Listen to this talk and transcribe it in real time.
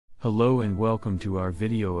Hello and welcome to our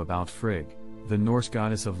video about Frigg, the Norse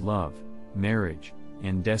goddess of love, marriage,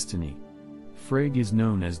 and destiny. Frigg is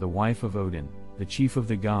known as the wife of Odin, the chief of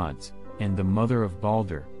the gods, and the mother of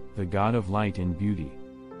Baldr, the god of light and beauty.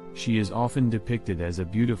 She is often depicted as a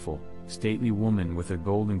beautiful, stately woman with a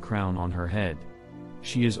golden crown on her head.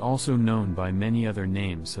 She is also known by many other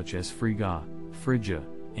names such as Frigga, Frigga,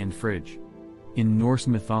 and Frigg. In Norse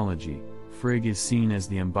mythology, Frigg is seen as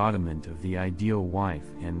the embodiment of the ideal wife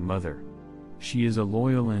and mother. She is a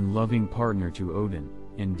loyal and loving partner to Odin,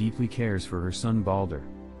 and deeply cares for her son Baldr.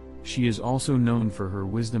 She is also known for her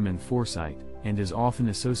wisdom and foresight, and is often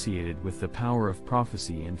associated with the power of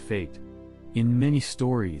prophecy and fate. In many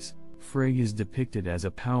stories, Frigg is depicted as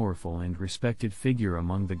a powerful and respected figure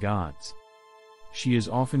among the gods. She is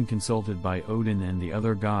often consulted by Odin and the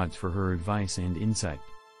other gods for her advice and insight.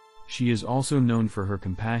 She is also known for her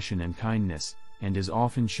compassion and kindness, and is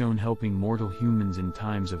often shown helping mortal humans in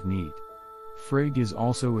times of need. Frigg is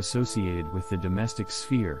also associated with the domestic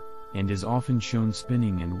sphere, and is often shown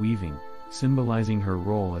spinning and weaving, symbolizing her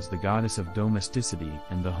role as the goddess of domesticity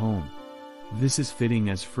and the home. This is fitting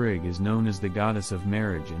as Frigg is known as the goddess of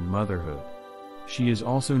marriage and motherhood. She is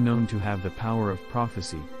also known to have the power of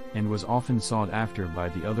prophecy, and was often sought after by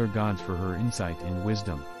the other gods for her insight and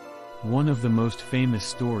wisdom. One of the most famous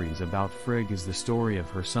stories about Frigg is the story of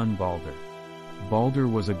her son Baldr.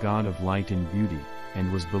 Baldr was a god of light and beauty,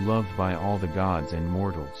 and was beloved by all the gods and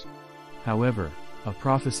mortals. However, a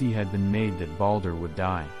prophecy had been made that Baldr would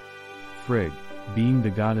die. Frigg, being the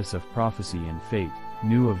goddess of prophecy and fate,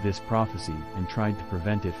 knew of this prophecy and tried to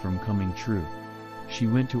prevent it from coming true. She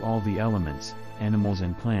went to all the elements, animals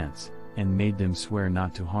and plants, and made them swear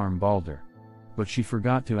not to harm Baldr. But she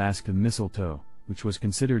forgot to ask the mistletoe, which was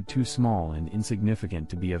considered too small and insignificant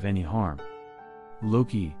to be of any harm.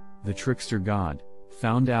 Loki, the trickster god,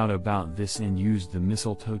 found out about this and used the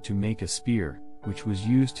mistletoe to make a spear, which was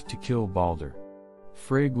used to kill Baldr.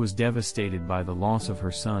 Frigg was devastated by the loss of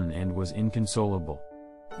her son and was inconsolable.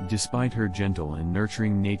 Despite her gentle and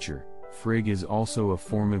nurturing nature, Frigg is also a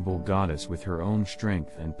formidable goddess with her own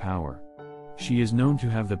strength and power. She is known to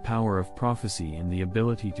have the power of prophecy and the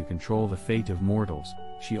ability to control the fate of mortals.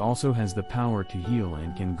 She also has the power to heal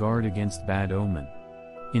and can guard against bad omen.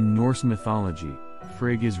 In Norse mythology,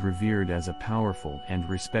 Frigg is revered as a powerful and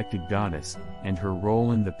respected goddess, and her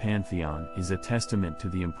role in the pantheon is a testament to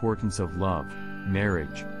the importance of love,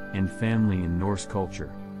 marriage, and family in Norse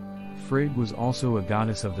culture. Frigg was also a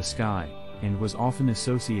goddess of the sky, and was often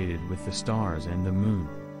associated with the stars and the moon.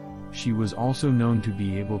 She was also known to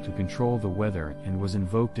be able to control the weather and was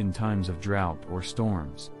invoked in times of drought or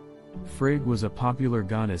storms. Frigg was a popular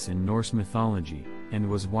goddess in Norse mythology, and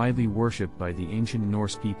was widely worshipped by the ancient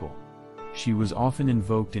Norse people. She was often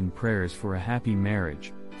invoked in prayers for a happy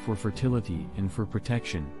marriage, for fertility and for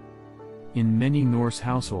protection. In many Norse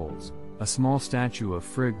households, a small statue of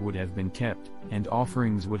Frigg would have been kept, and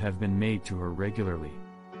offerings would have been made to her regularly.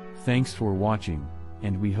 Thanks for watching,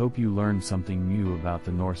 and we hope you learned something new about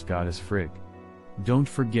the Norse goddess Frigg. Don't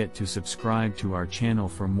forget to subscribe to our channel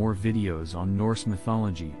for more videos on Norse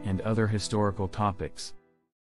mythology and other historical topics.